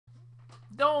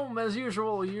Dome, as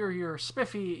usual, you're your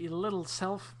spiffy little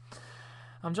self.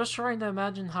 I'm just trying to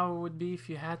imagine how it would be if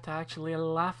you had to actually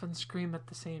laugh and scream at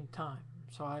the same time.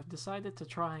 So I've decided to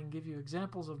try and give you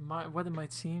examples of what it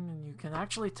might seem, and you can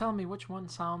actually tell me which one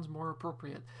sounds more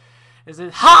appropriate. Is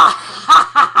it ha ha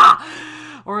ha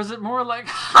ha, or is it more like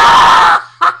ha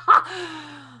ha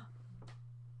ha?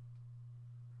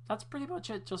 That's pretty much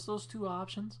it. Just those two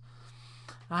options.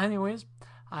 Anyways,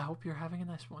 I hope you're having a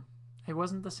nice one. It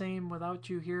wasn't the same without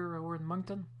you here or in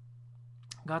Moncton.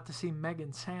 Got to see Meg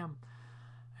and Sam,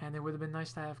 and it would have been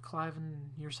nice to have Clive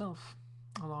and yourself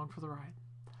along for the ride.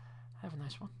 Have a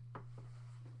nice one.